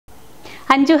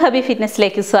Anju Habeeb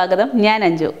ഫിറ്റ്നസ്സിലേക്ക് സ്വാഗതം. ഞാൻ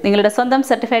അഞ്ജു, നിങ്ങളുടെ സ്വന്തം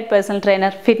certified personal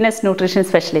trainer, fitness nutrition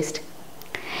specialist.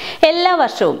 എല്ലാ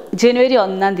വർഷവും ജനുവരി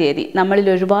 1-ാം തീയതി നമ്മളിൽ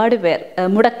ഒരുപാട് പേർ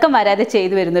മുടക്കം വരാതെ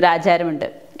ചെയ്തു വരുന്നൊരു ആചാരമുണ്ട്.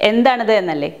 എന്താണത്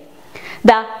എന്നല്ലേ?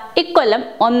 ഇക്കൊല്ലം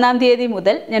 1-ാം തീയതി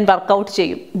മുതൽ ഞാൻ വർക്കൗട്ട്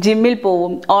ചെയ്യും, ജിമ്മിൽ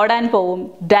പോവും, ഓടാൻ പോവും,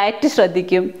 ഡയറ്റ്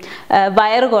ശ്രദ്ധിക്കും,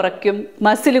 വയറ് കുറയ്ക്കും,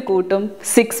 മസിൽ കൂട്ടും,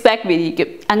 6 പാക്ക്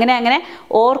വിരിയിക്കും. അങ്ങനെ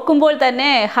ഓർക്കുമ്പോൾ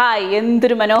തന്നെ ഹായ്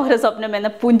എന്തൊരു മനോഹര സ്വപ്നം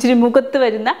എന്ന പുഞ്ചിരി മുഖത്ത്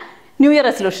വരുന്ന ന്യൂ ഇയർ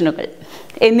റെസൊല്യൂഷനുകൾ.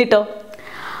 എന്നിട്ടോ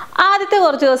ആദ്യത്തെ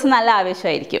കുറച്ച് ദിവസം നല്ല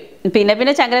ആവേശമായിരിക്കും,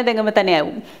 പിന്നെ ചങ്ങല തെങ്ങുമ്പോൾ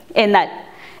തന്നെയാവും. എന്നാൽ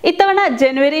ഇത്തവണ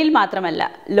ജനുവരിയിൽ മാത്രമല്ല,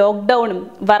 ലോക്ക്ഡൗണും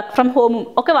വർക്ക് ഫ്രം ഹോമും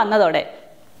ഒക്കെ വന്നതോടെ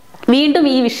വീണ്ടും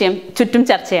ഈ വിഷയം ചുറ്റും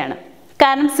ചർച്ചയാണ്.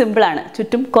 കാരണം സിമ്പിളാണ്,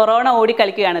 ചുറ്റും കൊറോണ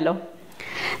ഓടിക്കളിക്കുകയാണല്ലോ.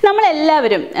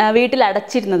 നമ്മളെല്ലാവരും വീട്ടിൽ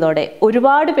അടച്ചിരുന്നതോടെ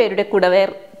ഒരുപാട് പേരുടെ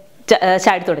കുടവയർ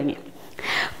ചാടി തുടങ്ങി.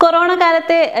 കൊറോണ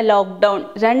കാലത്തെ ലോക്ക്ഡൗൺ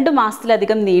 2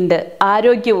 മാസത്തിലധികം നീണ്ട്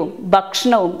ആരോഗ്യവും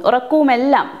ഭക്ഷണവും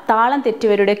ഉറക്കവുമെല്ലാം താളം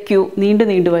തെറ്റിയവരുടെ ക്യൂ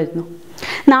നീണ്ടു വരുന്നു.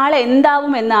 നാളെ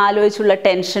എന്താവും എന്ന് ആലോചിച്ചുള്ള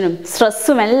ടെൻഷനും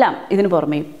സ്ട്രെസ്സുമെല്ലാം ഇതിനു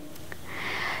പുറമേയും.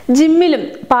 ജിമ്മിലും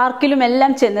പാർക്കിലും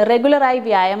എല്ലാം ചെന്ന് റെഗുലറായി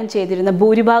വ്യായാമം ചെയ്തിരുന്ന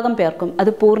ഭൂരിഭാഗം പേർക്കും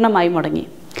അത് പൂർണ്ണമായി മുടങ്ങി.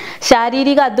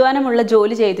 ശാരീരിക അധ്വാനമുള്ള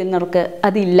ജോലി ചെയ്തിരുന്നവർക്ക്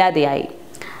അത് ഇല്ലാതെയായി.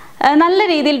 നല്ല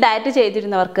രീതിയിൽ ഡയറ്റ്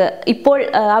ചെയ്തിരുന്നവർക്ക് ഇപ്പോൾ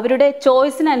അവരുടെ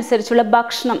ചോയ്സിനനുസരിച്ചുള്ള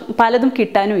ഭക്ഷണം പലതും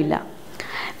കിട്ടാനുമില്ല.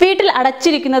 വീട്ടിൽ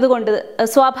അടച്ചിരിക്കുന്നത് കൊണ്ട്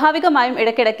സ്വാഭാവികമായും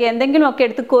ഇടയ്ക്കിടയ്ക്ക് എന്തെങ്കിലുമൊക്കെ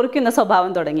എടുത്ത് കുറിക്കുന്ന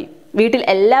സ്വഭാവം തുടങ്ങി. വീട്ടിൽ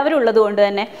എല്ലാവരും ഉള്ളത് കൊണ്ട്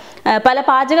തന്നെ പല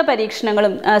പാചക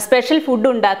പരീക്ഷണങ്ങളും സ്പെഷ്യൽ ഫുഡ്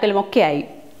ഉണ്ടാക്കലും ഒക്കെയായി.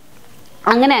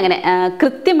 അങ്ങനെ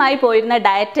കൃത്യമായി പോയിരുന്ന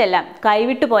ഡയറ്റെല്ലാം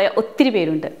കൈവിട്ടു പോയ ഒത്തിരി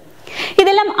പേരുണ്ട്.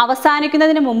 ഇതെല്ലാം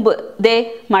അവസാനിക്കുന്നതിന് മുമ്പ്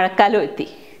മഴക്കാലം എത്തി.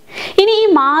 ഇനി ഈ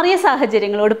മാറിയ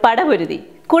സാഹചര്യങ്ങളോട് പടപൊരുതി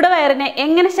കുടവയറിനെ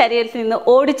എങ്ങനെ ശരീരത്തിൽ നിന്ന്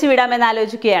ഓടിച്ചു വിടാമെന്ന്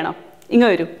ആലോചിക്കുകയാണോ? ഇങ്ങ്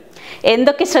വരൂ,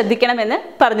 എന്തൊക്കെ ശ്രദ്ധിക്കണമെന്ന്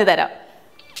പറഞ്ഞു തരാം.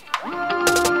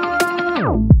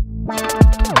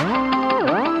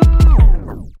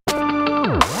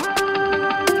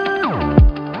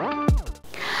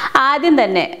 ആദ്യം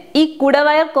തന്നെ ഈ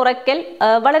കുടവയർ കുറയ്ക്കൽ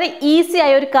വളരെ ഈസി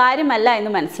ആയ ഒരു കാര്യമല്ല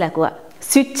എന്ന് മനസ്സിലാക്കുക.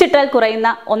 സ്വിച്ച് ഇട്ടാൽ കുറയുന്ന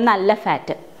ഒന്നല്ല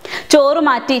ഫാറ്റ്. ചോറ്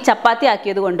മാറ്റി ചപ്പാത്തി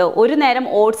ആക്കിയത് കൊണ്ടോ, ഒരു നേരം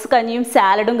ഓട്സ് കഞ്ഞിയും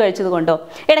സാലഡും കഴിച്ചത് കൊണ്ടോ,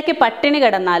 ഇടയ്ക്ക് പട്ടിണി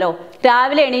കിടന്നാലോ,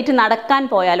 രാവിലെ എണീറ്റ് നടക്കാൻ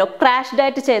പോയാലോ, ക്രാഷ്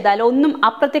ഡയറ്റ് ചെയ്താലോ ഒന്നും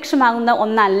അപ്രത്യക്ഷമാകുന്ന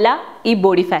ഒന്നല്ല ഈ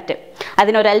ബോഡി ഫാറ്റ്.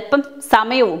 അതിനൊരൽപ്പം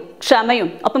സമയവും ക്ഷമയും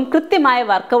ഒപ്പം കൃത്യമായ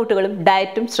വർക്കൗട്ടുകളും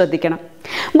ഡയറ്റും ശ്രദ്ധിക്കണം.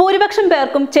 ഭൂരിപക്ഷം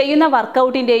പേർക്കും ചെയ്യുന്ന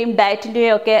വർക്കൗട്ടിൻ്റെയും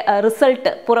ഡയറ്റിൻ്റെയും ഒക്കെ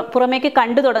റിസൾട്ട് പുറമേക്ക്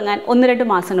കണ്ടു തുടങ്ങാൻ 1-2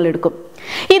 മാസങ്ങൾ എടുക്കും.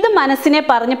 ഇത് മനസ്സിനെ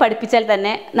പറഞ്ഞ് പഠിപ്പിച്ചാൽ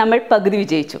തന്നെ നമ്മൾ പകുതി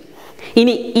വിജയിച്ചു.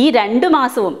 ഇനി ഈ 2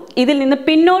 മാസവും ഇതിൽ നിന്ന്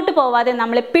പിന്നോട്ട് പോവാതെ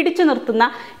നമ്മളെ പിടിച്ചു നിർത്തുന്ന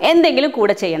എന്തെങ്കിലും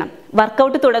കൂടെ ചെയ്യണം.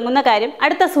 വർക്കൗട്ട് തുടങ്ങുന്ന കാര്യം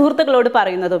അടുത്ത സുഹൃത്തുക്കളോട്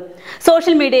പറയുന്നതും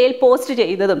സോഷ്യൽ മീഡിയയിൽ പോസ്റ്റ്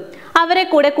ചെയ്യുന്നതും അവരെ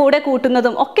കൂടെ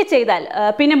കൂട്ടുന്നതും ഒക്കെ ചെയ്താൽ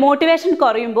പിന്നെ മോട്ടിവേഷൻ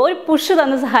കുറയുമ്പോൾ ഒരു പുഷ്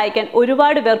തന്ന് സഹായിക്കാൻ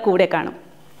ഒരുപാട് പേർ കൂടെ കാണും.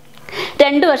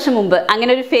 2 വർഷം മുമ്പ്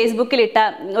അങ്ങനെ ഒരു ഫേസ്ബുക്കിലിട്ട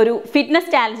ഒരു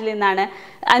ഫിറ്റ്നസ് ചാലഞ്ചിൽ നിന്നാണ്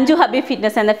അഞ്ജു ഹബീബ്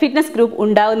ഫിറ്റ്നസ് എന്ന ഫിറ്റ്നസ് ഗ്രൂപ്പ്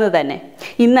ഉണ്ടാവുന്നത് തന്നെ.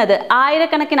 ഇന്നത്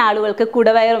ആയിരക്കണക്കിന് ആളുകൾക്ക്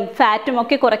കുടവയറും ഫാറ്റും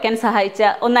ഒക്കെ കുറയ്ക്കാൻ സഹായിച്ച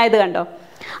ഒന്നായത് കണ്ടോ.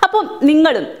 അപ്പം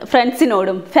നിങ്ങളും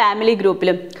ഫ്രണ്ട്സിനോടും ഫാമിലി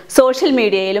ഗ്രൂപ്പിലും സോഷ്യൽ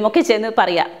മീഡിയയിലും ഒക്കെ ചെന്ന്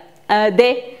പറയാം,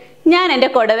 ഞാൻ എൻ്റെ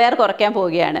കുടവയർ കുറയ്ക്കാൻ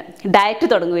പോവുകയാണ്, ഡയറ്റ്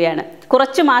തുടങ്ങുകയാണ്,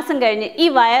 കുറച്ച് മാസം കഴിഞ്ഞ് ഈ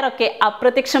വയറൊക്കെ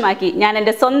അപ്രത്യക്ഷമാക്കി ഞാൻ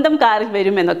എൻ്റെ സ്വന്തം കാറിൽ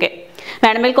വരുമെന്നൊക്കെ.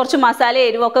 വേണമെങ്കിൽ കുറച്ച് മസാല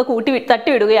എരിവൊക്കെ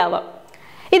തട്ടിവിടുകയാവാം.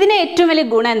 ഇതിന് ഏറ്റവും വലിയ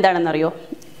ഗുണം എന്താണെന്നറിയോ?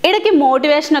 ഇടയ്ക്ക്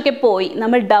മോട്ടിവേഷനൊക്കെ പോയി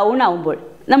നമ്മൾ ഡൗൺ ആവുമ്പോൾ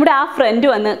നമ്മുടെ ആ ഫ്രണ്ട്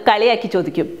വന്ന് കളിയാക്കി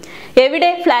ചോദിക്കും, എവിടെ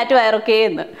ഫ്ലാറ്റ് വയറൊക്കെ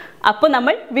എന്ന്. അപ്പോൾ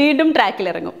നമ്മൾ വീണ്ടും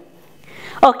ട്രാക്കിലിറങ്ങും.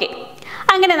 ഓക്കെ,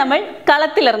 അങ്ങനെ നമ്മൾ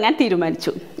കളത്തിലിറങ്ങാൻ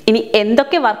തീരുമാനിച്ചു. ഇനി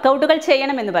എന്തൊക്കെ വർക്കൗട്ടുകൾ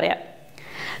ചെയ്യണമെന്ന് പറയാം.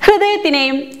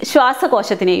 ഹൃദയത്തിനെയും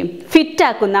ശ്വാസകോശത്തിനെയും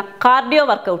ഫിറ്റാക്കുന്ന കാർഡിയോ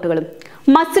വർക്കൗട്ടുകളും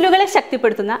മസിലുകളെ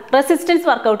ശക്തിപ്പെടുത്തുന്ന റെസിസ്റ്റൻസ്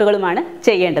വർക്കൗട്ടുകളുമാണ്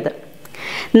ചെയ്യേണ്ടത്.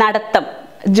 നടത്തം,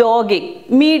 ജോഗിംഗ്,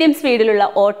 മീഡിയം സ്പീഡിലുള്ള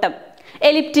ഓട്ടം,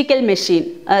 എലിപ്റ്റിക്കൽ മെഷീൻ,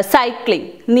 സൈക്ലിംഗ്,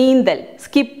 നീന്തൽ,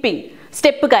 സ്കിപ്പിംഗ്,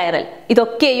 സ്റ്റെപ്പ് കയറൽ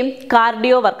ഇതൊക്കെയും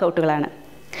കാർഡിയോ വർക്കൗട്ടുകളാണ്.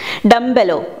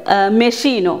 ഡംബലോ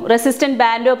മെഷീനോ റെസിസ്റ്റന്റ്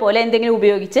ബാൻഡോ പോലെ എന്തെങ്കിലും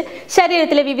ഉപയോഗിച്ച്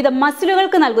ശരീരത്തിലെ വിവിധ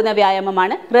മസിലുകൾക്ക് നൽകുന്ന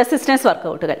വ്യായാമമാണ് റെസിസ്റ്റൻസ്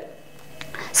വർക്കൗട്ടുകൾ.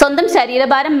 സ്വന്തം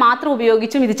ശരീരഭാരം മാത്രം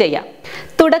ഉപയോഗിച്ചും ഇത് ചെയ്യാം.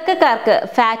 തുടക്കക്കാർക്ക്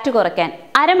ഫാറ്റ് കുറയ്ക്കാൻ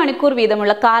അരമണിക്കൂർ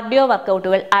വീതമുള്ള കാർഡിയോ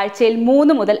വർക്കൗട്ടുകൾ ആഴ്ചയിൽ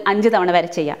 3 മുതൽ 5 തവണ വരെ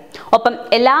ചെയ്യാം. ഒപ്പം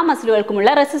എല്ലാ മസിലുകൾക്കുമുള്ള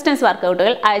റെസിസ്റ്റൻസ്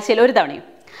വർക്കൗട്ടുകൾ ആഴ്ചയിൽ 1 തവണയും.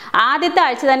 ആദ്യത്തെ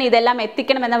ആഴ്ച തന്നെ ഇതെല്ലാം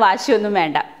എത്തിക്കണമെന്ന വാശിയൊന്നും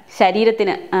വേണ്ട.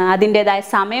 ശരീരത്തിന് അതിൻ്റെതായ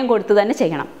സമയം കൊടുത്തു തന്നെ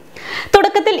ചെയ്യണം.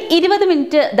 തുടക്കത്തിൽ 20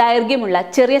 മിനിറ്റ് ദൈർഘ്യമുള്ള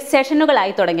ചെറിയ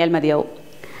സെഷനുകളായി തുടങ്ങിയാൽ മതിയാവും.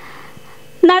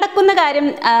 നടക്കുന്ന കാര്യം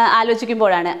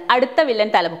ആലോചിക്കുമ്പോഴാണ് അടുത്ത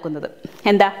വില്ലൻ തലമുക്കുന്നത്.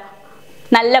 എന്താ?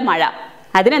 നല്ല മഴ.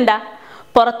 അതിനെന്താ,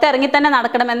 പുറത്തിറങ്ങി തന്നെ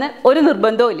നടക്കണമെന്ന് ഒരു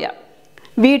നിർബന്ധവും ഇല്ല.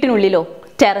 വീട്ടിനുള്ളിലോ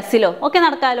ടെറസിലോ ഒക്കെ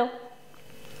നടക്കാലോ.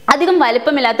 അധികം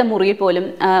വലിപ്പമില്ലാത്ത മുറിയിൽ പോലും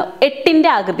 8-ന്റെ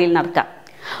ആകൃതിയിൽ നടക്കാം.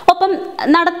 ഒപ്പം ഒപ്പം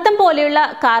നടത്തം പോലെയുള്ള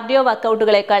കാർഡിയോ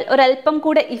വർക്കൗട്ടുകളേക്കാൾ ഒരല്പം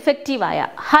കൂടെ ഇഫക്റ്റീവായ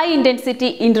ഹൈ ഇൻറ്റൻസിറ്റി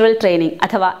ഇൻ്റർവൽ ട്രെയിനിങ്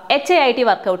അഥവാ HIIT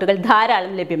വർക്കൗട്ടുകൾ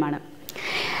ധാരാളം ലഭ്യമാണ്.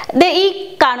 ഈ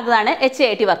കാണുന്നതാണ്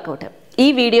HIIT വർക്കൗട്ട്. ഈ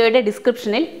വീഡിയോയുടെ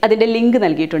ഡിസ്ക്രിപ്ഷനിൽ അതിൻ്റെ ലിങ്ക്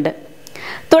നൽകിയിട്ടുണ്ട്.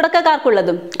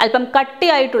 തുടക്കക്കാർക്കുള്ളതും അല്പം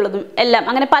കട്ടിയായിട്ടുള്ളതും എല്ലാം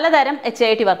അങ്ങനെ പലതരം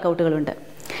HIIT വർക്കൗട്ടുകളുണ്ട്.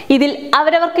 ഇതിൽ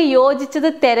അവരവർക്ക് യോജിച്ചത്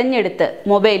തിരഞ്ഞെടുത്ത്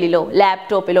മൊബൈലിലോ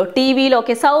ലാപ്ടോപ്പിലോ TV-യിലോ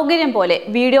ഒക്കെ സൗകര്യം പോലെ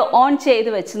വീഡിയോ ഓൺ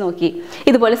ചെയ്ത് വെച്ച് നോക്കി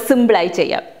ഇതുപോലെ സിമ്പിളായി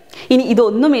ചെയ്യാം. ഇനി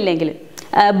ഇതൊന്നുമില്ലെങ്കിൽ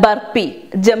ബർപ്പി,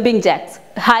 ജമ്പിങ് ജാക്സ്,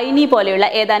 ഹൈനി പോലെയുള്ള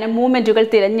ഏതാനും മൂവ്മെൻറ്റുകൾ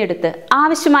തിരഞ്ഞെടുത്ത്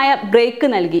ആവശ്യമായ ബ്രേക്ക്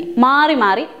നൽകി മാറി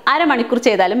മാറി അരമണിക്കൂർ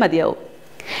ചെയ്താലും മതിയാവും.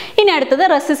 ഇനി അടുത്തത്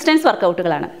റെസിസ്റ്റൻസ്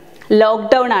വർക്കൗട്ടുകളാണ്.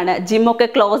 ലോക്ക്ഡൗൺ ആണ്, ജിമ്മൊക്കെ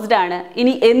ക്ലോസ്ഡ് ആണ്,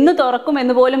 ഇനി എന്ന് തുറക്കും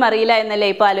എന്ന് പോലും അറിയില്ല എന്നല്ലേ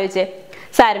ഇപ്പോൾ ആലോചിച്ച്.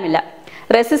 സാരമില്ല,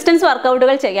 റെസിസ്റ്റൻസ്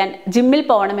വർക്കൗട്ടുകൾ ചെയ്യാൻ ജിമ്മിൽ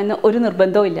പോകണമെന്ന് ഒരു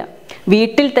നിർബന്ധവും ഇല്ല.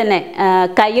 വീട്ടിൽ തന്നെ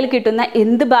കയ്യിൽ കിട്ടുന്ന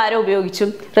എന്ത് ഭാരം ഉപയോഗിച്ചും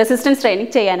റെസിസ്റ്റൻസ്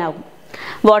ട്രെയിനിങ് ചെയ്യാനാവും.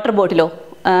 വാട്ടർ ബോട്ടിലോ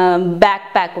ബാക്ക്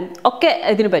പാക്കും ഒക്കെ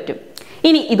ഇതിന് പറ്റും.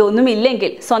 ഇനി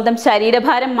ഇതൊന്നുമില്ലെങ്കിൽ സ്വന്തം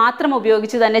ശരീരഭാരം മാത്രം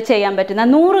ഉപയോഗിച്ച് തന്നെ ചെയ്യാൻ പറ്റുന്ന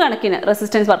നൂറുകണക്കിന്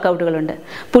resistance വർക്കൗട്ടുകളുണ്ട്.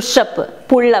 Pushup,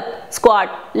 pullup,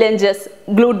 squat, lunges,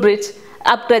 glute bridge,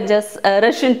 up crunches,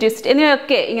 Russian twist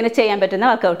എന്നിവയൊക്കെ ഇങ്ങനെ ചെയ്യാൻ പറ്റുന്ന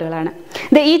വർക്കൗട്ടുകളാണ്.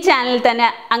 ഈ ചാനലിൽ തന്നെ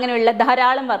അങ്ങനെയുള്ള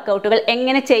ധാരാളം വർക്കൗട്ടുകൾ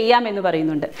എങ്ങനെ ചെയ്യാമെന്ന്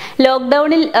പറയുന്നുണ്ട്.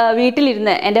 ലോക്ക്ഡൗണിൽ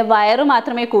വീട്ടിലിരുന്ന് എൻ്റെ വയറ്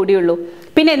മാത്രമേ കൂടിയുള്ളൂ,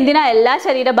 പിന്നെ എന്തിനാ എല്ലാ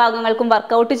ശരീരഭാഗങ്ങൾക്കും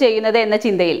വർക്കൗട്ട് ചെയ്യുന്നത് എന്ന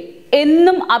ചിന്തയിൽ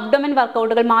എന്നും അബ്ഡോമൻ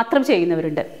വർക്കൗട്ടുകൾ മാത്രം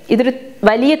ചെയ്യുന്നവരുണ്ട്. ഇതൊരു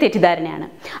വലിയ തെറ്റിദ്ധാരണയാണ്.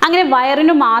 അങ്ങനെ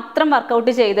വയറിന് മാത്രം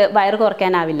വർക്കൗട്ട് ചെയ്ത് വയറ്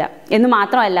കുറയ്ക്കാനാവില്ല എന്ന്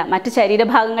മാത്രമല്ല, മറ്റ്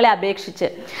ശരീരഭാഗങ്ങളെ അപേക്ഷിച്ച്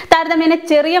താരതമ്യേന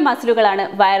ചെറിയ മസിലുകളാണ്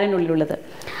വയറിനുള്ളിലുള്ളത്.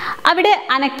 അവിടെ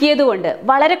അനക്കിയതുകൊണ്ട്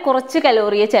വളരെ കുറച്ച്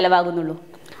കലോറിയെ ചെലവാകുന്നുള്ളൂ.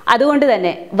 അതുകൊണ്ട്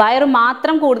തന്നെ വയറ്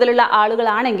മാത്രം കൂടുതലുള്ള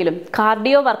ആളുകളാണെങ്കിലും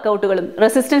കാർഡിയോ വർക്കൗട്ടുകളും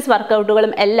റെസിസ്റ്റൻസ്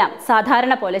വർക്കൗട്ടുകളും എല്ലാം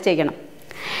സാധാരണ പോലെ ചെയ്യണം.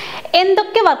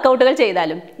 എന്തൊക്കെ വർക്കൗട്ടുകൾ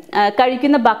ചെയ്താലും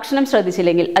കഴിക്കുന്ന ഭക്ഷണം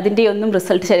ശ്രദ്ധിച്ചില്ലെങ്കിൽ അതിൻ്റെ ഒന്നും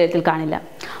റിസൾട്ട് ശരീരത്തിൽ കാണില്ല.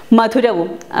 മധുരവും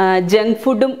ജങ്ക്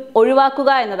ഫുഡും ഒഴിവാക്കുക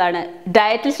എന്നതാണ്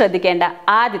ഡയറ്റിൽ ശ്രദ്ധിക്കേണ്ട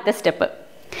ആദ്യത്തെ സ്റ്റെപ്പ്.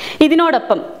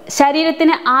 ഇതിനോടൊപ്പം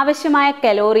ശരീരത്തിന് ആവശ്യമായ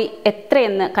കലോറി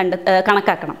എത്രയെന്ന്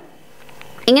കണക്കാക്കണം.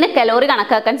 ഇങ്ങനെ കലോറി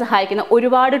കണക്കാക്കാൻ സഹായിക്കുന്ന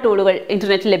ഒരുപാട് ടൂളുകൾ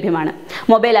ഇൻ്റർനെറ്റിൽ ലഭ്യമാണ്.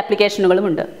 മൊബൈൽ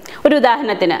ആപ്ലിക്കേഷനുകളുമുണ്ട്. ഒരു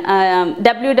ഉദാഹരണത്തിന്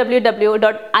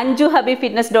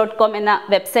www.anjuhabibfitness.com എന്ന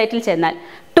വെബ്സൈറ്റിൽ ചെന്നാൽ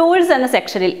ടൂൾസ് എന്ന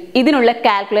സെക്ഷനിൽ ഇതിനുള്ള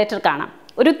കാൽക്കുലേറ്റർ കാണാം.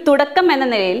 ഒരു തുടക്കം എന്ന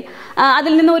നിലയിൽ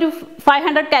അതിൽ നിന്ന് ഒരു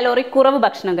 500 കലോറി കുറവ്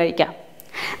ഭക്ഷണം കഴിക്കാം.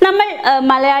 നമ്മൾ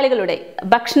മലയാളികളുടെ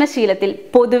ഭക്ഷണശീലത്തിൽ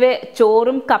പൊതുവെ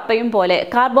ചോറും കപ്പയും പോലെ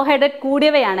കാർബോഹൈഡ്രേറ്റ്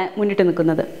കൂടിയവയാണ് മുന്നിട്ട്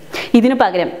നിൽക്കുന്നത്. ഇതിനു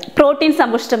പകരം പ്രോട്ടീൻ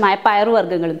സമ്പുഷ്ടമായ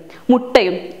പയറുവർഗ്ഗങ്ങളും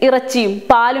മുട്ടയും ഇറച്ചിയും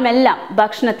പാലുമെല്ലാം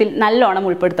ഭക്ഷണത്തിൽ നല്ലോണം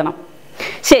ഉൾപ്പെടുത്തണം.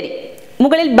 ശരി,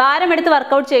 മുകളിൽ ഭാരമെടുത്ത്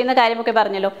വർക്കൗട്ട് ചെയ്യുന്ന കാര്യമൊക്കെ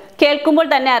പറഞ്ഞല്ലോ. കേൾക്കുമ്പോൾ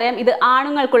തന്നെ അറിയാം ഇത്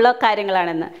ആണുങ്ങൾക്കുള്ള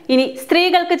കാര്യങ്ങളാണെന്ന്. ഇനി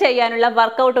സ്ത്രീകൾക്ക് ചെയ്യാനുള്ള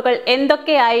വർക്കൗട്ടുകൾ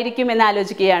എന്തൊക്കെയായിരിക്കും എന്ന്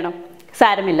ആലോചിക്കുകയാണോ?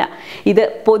 സാരമില്ല, ഇത്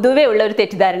പൊതുവെ ഉള്ള ഒരു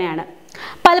തെറ്റിദ്ധാരണയാണ്.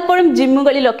 പലപ്പോഴും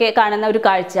ജിമ്മുകളിലൊക്കെ കാണുന്ന ഒരു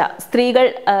കാഴ്ച, സ്ത്രീകൾ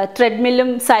ട്രെഡ്മില്ലും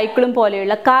സൈക്കിളും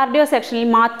പോലെയുള്ള കാർഡിയോ സെക്ഷനിൽ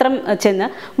മാത്രം ചെന്ന്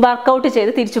വർക്കൗട്ട്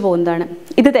ചെയ്ത് തിരിച്ചു പോകുന്നതാണ്.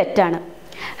 ഇത് തെറ്റാണ്.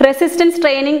 റെസിസ്റ്റൻസ്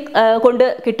ട്രെയിനിങ് കൊണ്ട്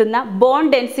കിട്ടുന്ന ബോൺ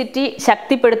ഡെൻസിറ്റി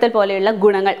ശക്തിപ്പെടുത്തൽ പോലെയുള്ള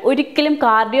ഗുണങ്ങൾ ഒരിക്കലും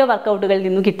കാർഡിയോ വർക്കൗട്ടുകളിൽ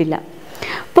നിന്നും കിട്ടില്ല.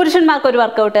 പുരുഷന്മാർക്കൊരു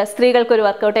വർക്കൗട്ട്, സ്ത്രീകൾക്കൊരു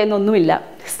വർക്കൗട്ട് എന്നൊന്നുമില്ല.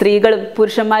 സ്ത്രീകളും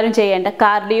പുരുഷന്മാരും ചെയ്യേണ്ട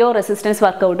കാർഡിയോ റെസിസ്റ്റൻസ്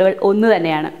വർക്കൗട്ടുകൾ ഒന്നു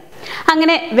തന്നെയാണ്.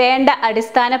 അങ്ങനെ വേണ്ട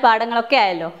അടിസ്ഥാന പാഠങ്ങളൊക്കെ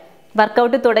ആയല്ലോ.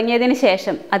 വർക്കൗട്ട് തുടങ്ങിയതിന്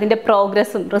ശേഷം അതിൻ്റെ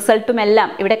പ്രോഗ്രസ്സും റിസൾട്ടും എല്ലാം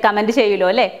ഇവിടെ കമൻറ്റ് ചെയ്യുമല്ലോ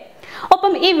അല്ലേ?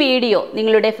 ഒപ്പം ഈ വീഡിയോ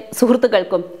നിങ്ങളുടെ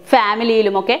സുഹൃത്തുക്കൾക്കും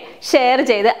ഫാമിലിയിലുമൊക്കെ ഷെയർ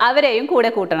ചെയ്ത് അവരെയും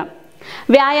കൂടെ കൂട്ടണം.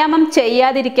 വ്യായാമം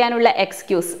ചെയ്യാതിരിക്കാനുള്ള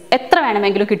എക്സ്ക്യൂസ് എത്ര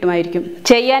വേണമെങ്കിലും കിട്ടുമായിരിക്കും.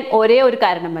 ചെയ്യാൻ ഒരേ ഒരു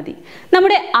കാരണം മതി,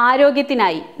 നമ്മുടെ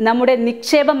ആരോഗ്യത്തിനായി നമ്മുടെ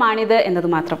നിക്ഷേപമാണിത് എന്നത്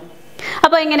മാത്രം.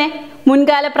 അപ്പോൾ എങ്ങനെ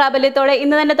മുൻകാല പ്രാബല്യത്തോടെ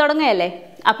ഇന്ന് തന്നെ തുടങ്ങുകയല്ലേ?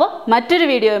 അപ്പോൾ മറ്റൊരു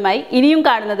വീഡിയോയുമായി ഇനിയും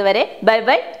കാണുന്നത് വരെ ബൈ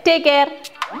ബൈ, ടേക്ക് കെയർ.